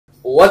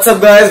What's up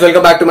guys,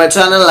 welcome back to my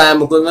channel. I am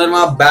Mukund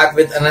Verma, back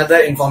with another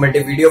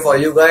informative video for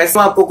you guys.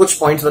 मैं आपको कुछ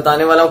points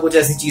बताने वाला हूँ, कुछ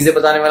ऐसी चीजें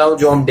बताने वाला हूँ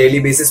जो हम डेली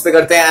बेसिस पे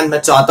करते हैं एंड मैं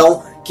चाहता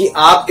हूँ कि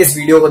आप इस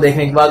वीडियो को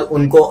देखने के बाद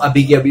उनको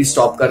अभी के अभी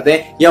स्टॉप कर दें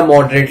या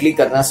मॉडरेटली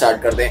करना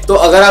स्टार्ट कर दें। तो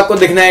अगर आपको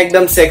दिखना है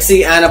एकदम सेक्सी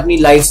एंड अपनी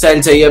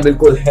लाइफस्टाइल चाहिए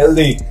बिल्कुल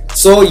हेल्दी,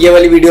 सो ये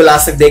वाली वीडियो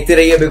लास्ट तक देखते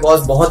रहिए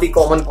बिकॉज बहुत ही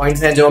कॉमन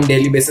पॉइंट्स हैं जो हम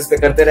डेली बेसिस पे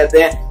करते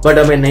रहते हैं बट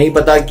हमें नहीं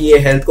पता कि ये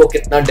हेल्थ को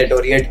कितना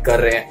डेटोरिएट कर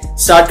रहे हैं।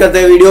 स्टार्ट करते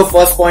हैं video.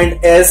 First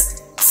point is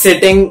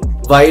sitting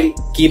while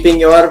keeping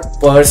your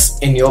purse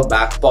in your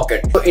back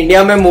pocket। तो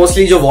इंडिया में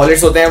मोस्टली जो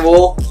वॉलेट्स होते हैं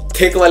वो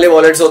थिक वाले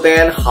वॉलेट्स होते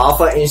हैं,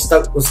 हाफ इंच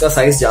तक उसका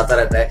साइज जाता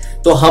रहता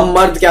है। तो हम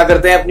मर्द क्या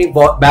करते हैं, अपनी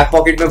बैक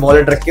पॉकेट में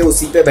वॉलेट रख के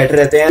उसी पे बैठे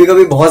रहते हैं,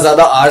 कभी बहुत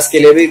ज्यादा आवर्स के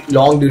लिए भी,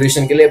 लॉन्ग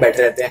ड्यूरेशन के लिए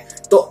बैठे रहते हैं।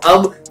 तो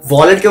अब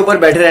वॉलेट के ऊपर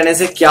बैठे रहने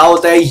से क्या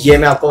होता है ये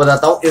मैं आपको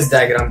बताता हूँ इस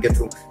डायग्राम के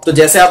थ्रू। तो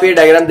जैसे आप ये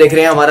डायग्राम देख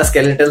रहे हैं, हमारा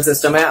स्केलेटल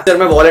सिस्टम है, पिक्चर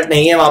में वॉलेट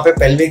नहीं है, वहां पे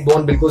पेल्विक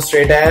बोन बिल्कुल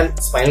स्ट्रेट है,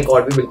 स्पाइनल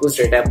कॉर्ड भी बिल्कुल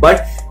स्ट्रेट है,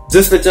 बट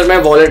जिस पिक्चर में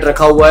वॉलेट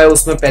रखा हुआ है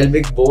उसमें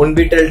पेल्विक बोन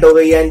भी टिल्ट हो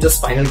गई है एंड जो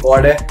स्पाइनल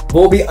कॉर्ड है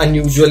वो भी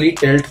अनयूजुअली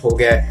टिल्ट हो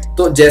गया है।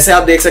 तो जैसे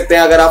आप देख सकते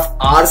हैं, अगर आप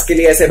आवर्स के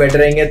लिए ऐसे बैठे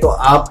रहेंगे तो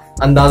आप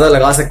अंदाजा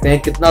लगा सकते हैं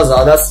कितना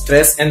ज्यादा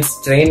स्ट्रेस एंड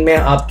स्ट्रेन में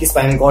आपकी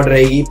स्पाइनल कॉर्ड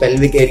रहेगी,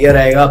 पेल्विक एरिया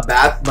रहेगा,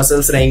 बैक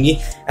मसल्स रहेंगी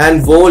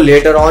एंड वो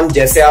लेटर ऑन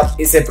जैसे आप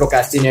इसे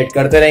प्रोक्रेस्टिनेट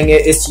करते रहेंगे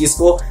इस चीज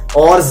को,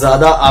 और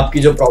ज्यादा आपकी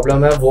जो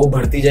प्रॉब्लम है वो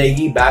बढ़ती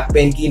जाएगी। बैक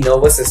पेन की,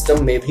 नर्वस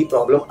सिस्टम में भी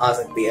प्रॉब्लम आ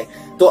सकती है।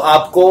 तो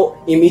आपको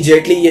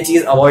इमीडिएटली ये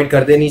चीज अवॉइड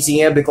कर देनी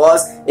चाहिए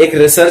बिकॉज एक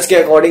रिसर्च के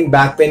अकॉर्डिंग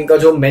बैक पेन का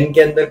जो मेन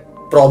के अंदर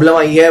प्रॉब्लम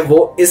आई है वो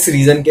इस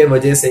रीजन के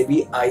वजह से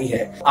भी आई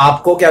है।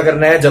 आपको क्या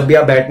करना है, जब भी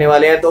आप बैठने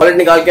वाले हैं तो वॉलेट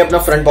निकाल के अपना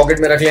फ्रंट पॉकेट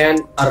में रख लें,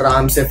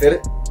 आराम से फिर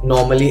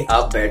नॉर्मली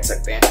आप बैठ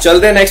सकते हैं।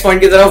 चलते हैं नेक्स्ट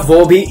पॉइंट की तरफ,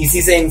 वो भी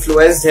इसी से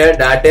इन्फ्लुएंस्ड है,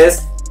 दैट इज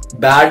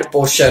बैड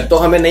पोस्चर। तो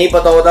हमें नहीं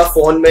पता होता,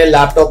 फोन में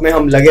लैपटॉप में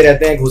हम लगे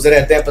रहते हैं, घुसे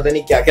रहते हैं, पता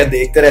नहीं क्या क्या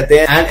देखते रहते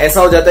हैं एंड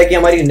ऐसा हो जाता है कि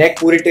हमारी नेक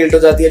पूरी टिल्ट हो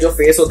जाती है, जो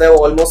फेस होता है वो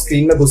ऑलमोस्ट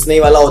स्क्रीन में घुसने ही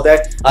वाला होता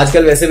है।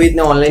 आजकल वैसे भी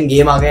इतने ऑनलाइन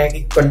गेम आ गए हैं कि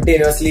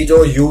कंटिन्यूअसली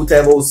जो यूथ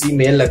है वो उसी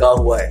में लगा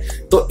हुआ है।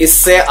 तो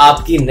इससे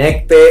आपकी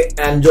नेक पे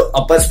एंड जो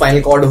अपर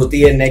स्पाइनल कॉर्ड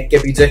होती है नेक के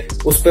पीछे,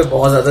 उस पर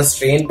बहुत ज्यादा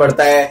स्ट्रेन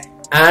पड़ता है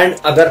एंड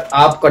अगर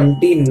आप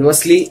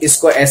कंटिन्यूअसली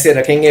इसको ऐसे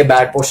रखेंगे,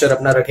 बैड पोस्चर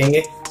अपना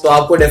रखेंगे, तो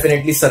आपको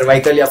डेफिनेटली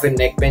सर्वाइकल या फिर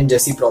नेक पेन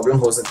जैसी प्रॉब्लम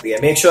हो सकती है।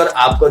 मेक श्योर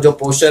आपका जो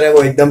पोस्चर है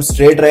वो एकदम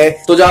स्ट्रेट रहे।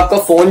 तो जो आपका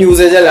फोन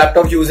यूजेज है,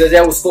 लैपटॉप यूजेज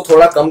है, उसको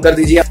थोड़ा कम कर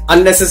दीजिए।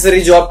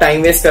 अननेसेसरी जो आप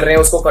टाइम वेस्ट कर रहे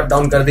हैं उसको कट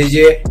डाउन कर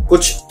दीजिए।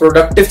 कुछ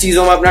प्रोडक्टिव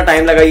चीजों में अपना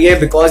टाइम लगाइए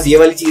बिकॉज ये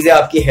वाली चीजें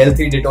आपकी हेल्थ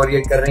ही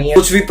डिटोरिएट कर रही है,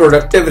 कुछ भी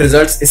प्रोडक्टिव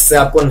रिजल्ट्स इससे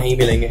आपको नहीं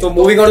मिलेंगे। तो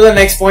moving on to the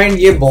next point,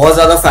 ये बहुत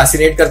ज्यादा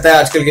फैसिनेट करता है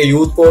आजकल के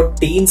यूथ को,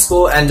 टीन्स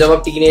को, एंड जब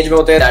आप टीन एज में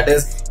होते हैं, that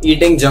is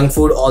eating junk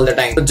food all the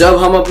time. तो जब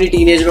हम अपनी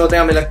टीन एज में होते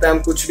हैं हमें लगता है हम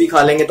कुछ भी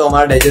खा लेंगे तो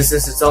हमारा डाइजेस्टिव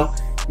सिस्टम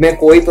में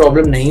कोई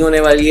प्रॉब्लम नहीं होने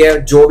वाली है,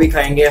 जो भी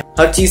खाएंगे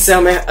हर चीज से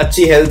हमें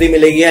अच्छी हेल्थ ही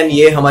मिलेगी एंड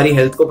ये हमारी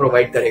हेल्थ को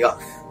प्रोवाइड करेगा।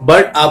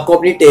 बट आपको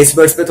अपनी टेस्ट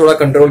बड्स पे थोड़ा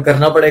कंट्रोल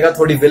करना पड़ेगा,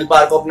 थोड़ी विल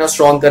पावर को अपना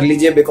स्ट्रॉन्ग कर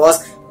लीजिए बिकॉज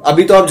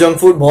अभी तो आप जंक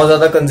फूड बहुत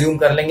ज्यादा कंज्यूम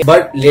कर लेंगे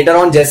बट लेटर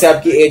ऑन जैसे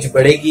आपकी एज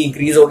बढ़ेगी,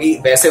 इंक्रीज होगी,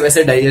 वैसे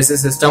वैसे डाइजेस्टिव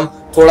सिस्टम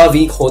थोड़ा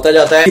वीक होता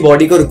जाता है।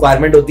 बॉडी को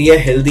रिक्वायरमेंट होती है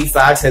हेल्दी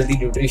फैट्स, हेल्दी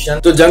न्यूट्रिशन।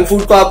 तो जंक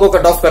फूड को आपको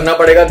कट ऑफ करना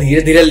पड़ेगा,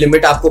 धीरे धीरे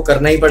लिमिट आपको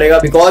करना ही पड़ेगा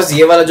बिकॉज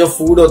ये वाला जो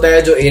फूड होता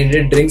है, जो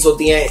एडेड ड्रिंक्स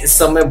होती हैं, इस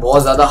सब में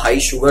बहुत ज्यादा हाई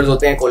शुगर्स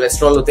होते हैं,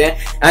 कोलेस्ट्रॉल होते हैं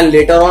एंड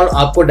लेटर ऑन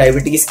आपको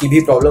डायबिटीज की भी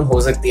प्रॉब्लम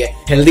हो सकती है।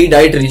 हेल्दी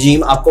डाइट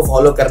रिजीम आपको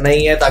फॉलो करना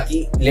ही है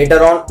ताकि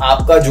लेटर ऑन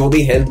आपका जो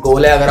भी हेल्थ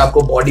गोल है, अगर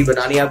आपको बॉडी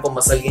बनानी है, आपको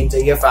मसल गेन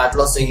चाहिए, फैट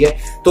लॉस चाहिए,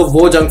 तो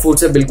वो जंक फूड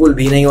से बिल्कुल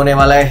भी नहीं होने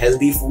वाला है।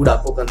 हेल्दी फूड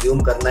आपको कंज्यूम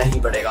करना ही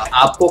पड़ेगा।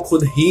 आपको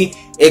खुद ही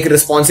एक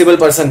रिस्पॉन्सिबल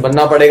पर्सन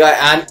बनना पड़ेगा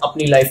एंड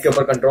अपनी लाइफ के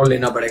ऊपर कंट्रोल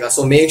लेना पड़ेगा।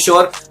 सो मेक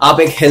श्योर आप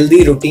एक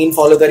हेल्दी रूटीन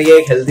फॉलो करिए,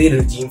 एक हेल्दी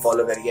रिजीम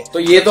फॉलो करिए। तो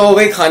ये तो हो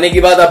गई खाने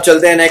की बात। अब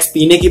चलते हैं नेक्स्ट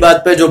पीने की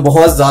बात पे, जो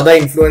बहुत ज्यादा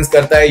इन्फ्लुएंस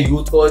करता है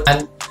यूथ को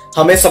एंड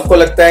हमें सबको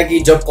लगता है कि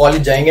जब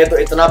कॉलेज जाएंगे तो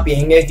इतना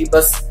पियेंगे कि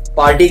बस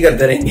पार्टी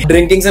करते रहेंगे।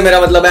 ड्रिंकिंग से मेरा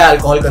मतलब है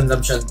अल्कोहल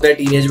कंजम्पशन।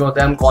 टीनेज में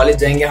होता है, हम कॉलेज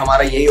जाएंगे,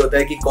 हमारा यही होता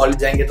है कि कॉलेज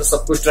जाएंगे तो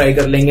सब कुछ ट्राई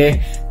कर लेंगे,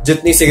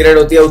 जितनी सिगरेट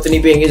होती है उतनी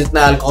पियेंगे,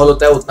 जितना अल्कोहल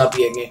होता है उतना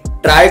पियेंगे।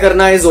 ट्राई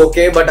करना इज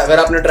ओके बट अगर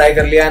आपने ट्राई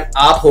कर लिया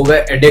आप हो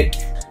गए एडिक्ट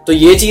तो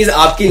ये चीज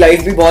आपकी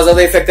लाइफ भी बहुत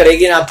ज्यादा इफेक्ट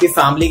करेगी, आपकी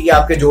फैमिली की,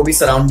 आपके जो भी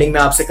सराउंडिंग में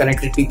आपसे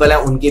कनेक्टेड पीपल है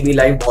उनकी भी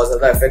लाइफ बहुत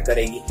ज्यादा इफेक्ट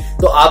करेगी।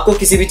 तो आपको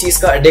किसी भी चीज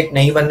का एडिक्ट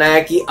नहीं बनना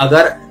है कि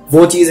अगर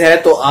वो चीज है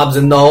तो आप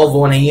जिंदा हो,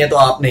 वो नहीं है तो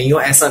आप नहीं हो,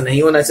 ऐसा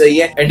नहीं होना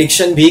चाहिए।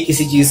 एडिक्शन भी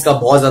किसी चीज का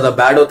बहुत ज्यादा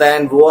बैड होता है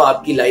एंड वो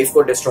आपकी लाइफ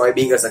को डिस्ट्रॉय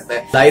भी कर सकता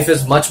है। Life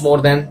is much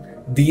more than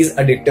these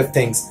addictive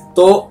things.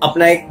 तो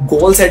अपना एक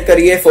गोल सेट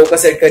करिए,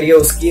 फोकस सेट करिए,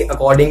 उसकी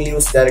अकॉर्डिंगली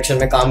उस डायरेक्शन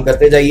में काम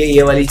करते जाइए।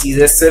 ये वाली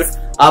चीजें सिर्फ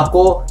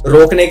आपको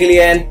रोकने के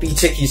लिए एंड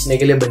पीछे खींचने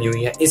के लिए बनी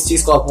हुई है, इस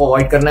चीज को आपको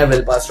अवॉइड करना है।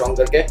 विल पावर स्ट्रॉन्ग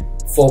करके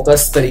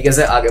फोकस तरीके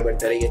से आगे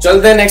बढ़ते रहिए।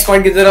 चलते हैं नेक्स्ट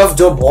पॉइंट की तरफ,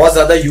 जो बहुत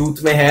ज्यादा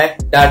यूथ में है,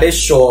 that is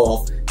show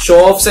off. Show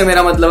off से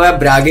मेरा मतलब है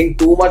bragging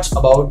too much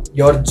about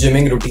your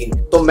gymming routine.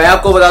 तो मैं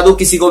आपको बता दूं,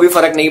 किसी को भी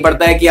फर्क नहीं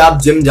पड़ता है कि आप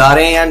जिम जा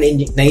रहे हैं या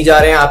नहीं जा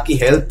रहे हैं, आपकी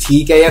हेल्थ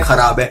ठीक है या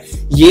खराब है।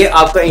 ये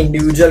आपका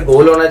इंडिविजुअल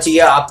गोल होना चाहिए।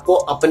 आपको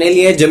अपने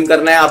लिए जिम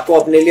करना है, आपको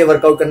अपने लिए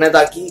वर्कआउट करना है,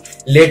 ताकि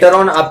लेटर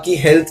ऑन आपकी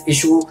हेल्थ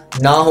इशू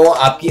ना हो।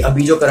 आपकी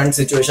अभी जो करंट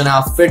सिचुएशन है,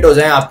 आप फिट हो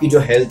जाएं, आपकी जो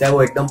हेल्थ है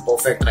वो एकदम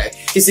परफेक्ट रहे।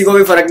 किसी को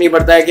भी फर्क नहीं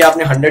पड़ता है कि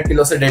आपने 100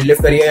 किलो से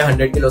डेडलिफ्ट करी है या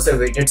 100 किलो से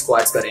वेटेड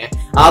स्क्वाट्स कर रहे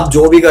हैं। आप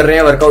जो भी कर रहे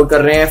हैं, वर्कआउट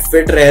कर रहे हैं,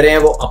 फिट रह रहे हैं,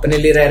 वो अपने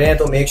लिए रह रहे हैं।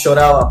 तो मेक श्योर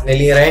आप अपने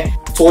लिए रहें।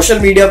 सोशल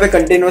मीडिया पे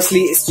कंटिन्यूअसली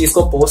इस चीज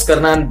को पोस्ट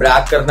करना एंड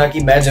ब्रैग करना कि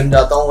मैं जिम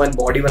जाता हूँ एंड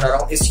बॉडी बना रहा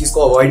हूँ, इस चीज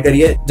को अवॉइड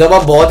करिए। जब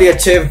आप बहुत ही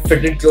अच्छे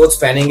फिटेड क्लोथ्स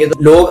पहनेंगे तो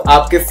लोग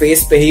आपके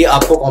फेस पे ही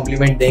आपको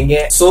कॉम्प्लीमेंट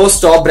देंगे। So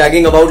stop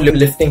bragging about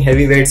lifting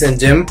heavy weights in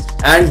gym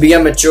and be a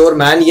mature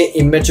man. ये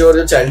इमेच्योर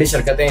जो चाइल्डिश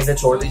हरकतें हैं, इसे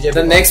छोड़ दीजिए।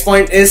 The next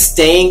point is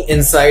staying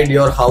inside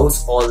your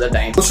house all the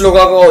time. कुछ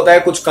लोगों को होता है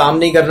कुछ काम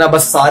नहीं करना,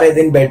 बस सारे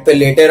दिन बेड पे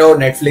लेटे रहो,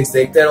 नेटफ्लिक्स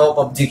देखते रहो,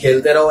 पबजी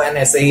खेलते रहो एंड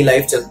ऐसे ही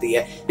लाइफ चलती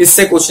है।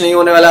 इससे कुछ नहीं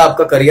होने वाला,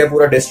 आपका करियर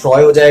पूरा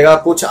डिस्ट्रॉय हो जाएगा,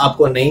 कुछ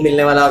आपको नहीं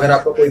मिलने वाला। अगर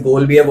आपका कोई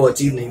गोल भी है वो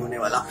अचीव नहीं होने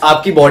वाला।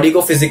 आपकी बॉडी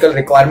को फिजिकल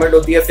रिक्वायरमेंट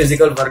होती है,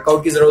 फिजिकल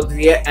वर्कआउट की जरूरत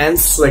होती है एंड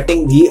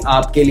स्वेटिंग भी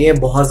आपके लिए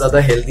बहुत ज्यादा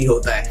हेल्दी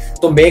होता है।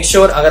 तो मेक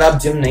श्योर अगर आप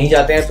जिम नहीं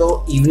जाते हैं तो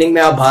इवनिंग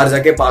में आप बाहर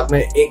जाके पार्क में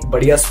एक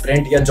बढ़िया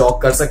स्प्रिंट या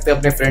जॉग कर सकते हैं,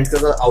 अपने फ्रेंड्स के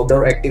साथ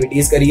आउटडोर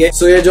एक्टिविटीज करिए।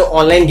 सो ये जो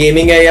ऑनलाइन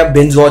गेमिंग है या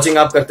बिंज वॉचिंग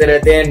आप करते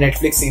रहते हैं,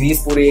 नेटफ्लिक्स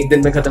सीरीज पूरी एक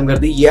दिन में खत्म कर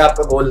दी, ये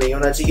आपका गोल नहीं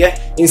होना चाहिए।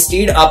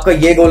 इंस्टीड आपका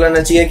ये गोल होना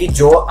चाहिए कि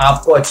जो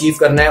आपको अचीव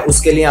करना है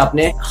उसके लिए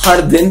आपने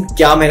हर दिन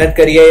क्या मेहनत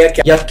करी है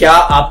या क्या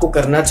आपको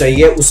करना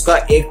चाहिए, उसका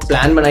एक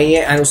प्लान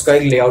बनाइए एंड उसका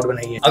एक लेआउट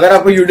बनाइए। अगर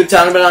आपको यूट्यूब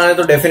चैनल बनाना है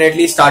तो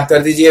डेफिनेटली स्टार्ट कर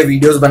दीजिए,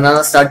 वीडियोस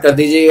बनाना स्टार्ट कर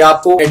दीजिए। या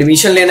आपको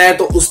एडमिशन लेना है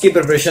तो उसकी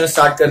प्रिपरेशन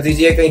स्टार्ट कर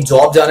दीजिए। कहीं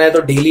जॉब जाना है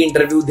तो डेली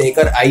इंटरव्यू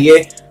देकर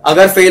आइए।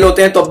 अगर फेल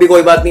होते हैं तो अब भी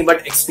कोई बात नहीं,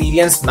 बट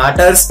एक्सपीरियंस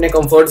मैटर्स। अपने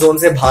कंफर्ट जोन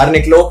से बाहर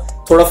निकलो,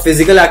 थोड़ा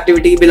फिजिकल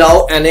एक्टिविटी भी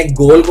लाओ एंड एक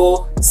गोल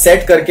को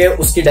सेट करके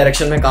उसकी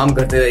डायरेक्शन में काम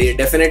करते रहिए।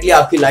 डेफिनेटली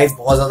आपकी लाइफ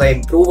बहुत ज्यादा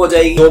इंप्रूव हो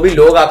जाएगी। जो भी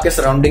लोग आपके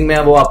सराउंडिंग में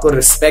है वो आपको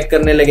रिस्पेक्ट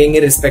करने लगेंगे,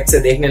 रिस्पेक्ट से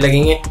देखने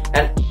लगेंगे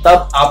एंड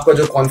तब आपका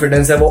जो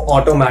कॉन्फिडेंस है वो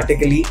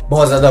ऑटोमेटिकली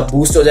बहुत ज्यादा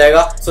बूस्ट हो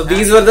जाएगा। So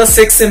these were the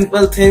 6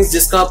 simple things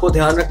जिसका आपको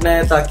ध्यान रखना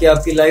है ताकि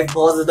आपकी लाइफ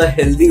बहुत ज्यादा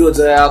हेल्दी हो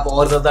जाए, आप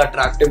और ज्यादा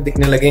अट्रैक्टिव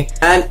दिखने लगे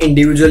एंड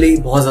इंडिविजुअली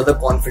बहुत ज्यादा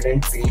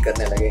कॉन्फिडेंट फील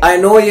करने लगे। आई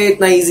नो ये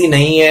इतना ईजी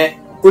नहीं है।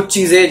 कुछ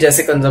चीजें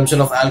जैसे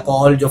कंजम्पशन ऑफ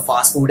अल्कोहल, जो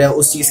फास्ट फूड है,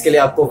 उस चीज के लिए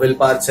आपको विल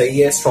पावर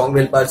चाहिए, स्ट्रॉन्ग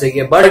विल पावर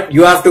चाहिए, but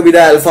you have to be the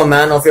alpha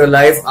man of your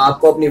life.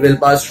 आपको अपनी विल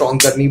पावर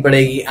स्ट्रॉन्ग करनी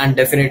पड़ेगी एंड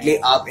डेफिनेटली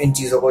आप इन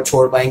चीजों को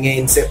छोड़ पाएंगे,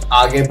 इनसे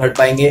आगे बढ़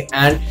पाएंगे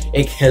एंड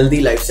एक हेल्दी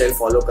लाइफस्टाइल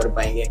फॉलो कर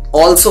पाएंगे।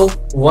 ऑल्सो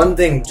वन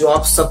थिंग जो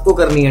आप सबको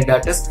करनी है,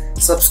 that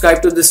is subscribe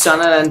to this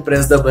channel and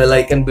press the bell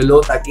icon below,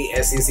 ताकि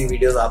ऐसी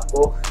वीडियोस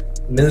आपको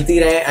मिलती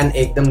रहे एंड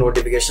एकदम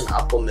नोटिफिकेशन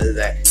आपको मिल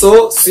जाए।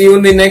 सो सी you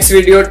in the next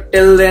video.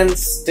 Till then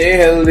stay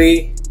healthy,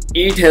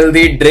 eat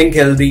healthy, drink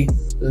healthy,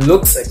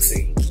 look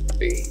sexy.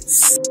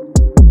 Peace.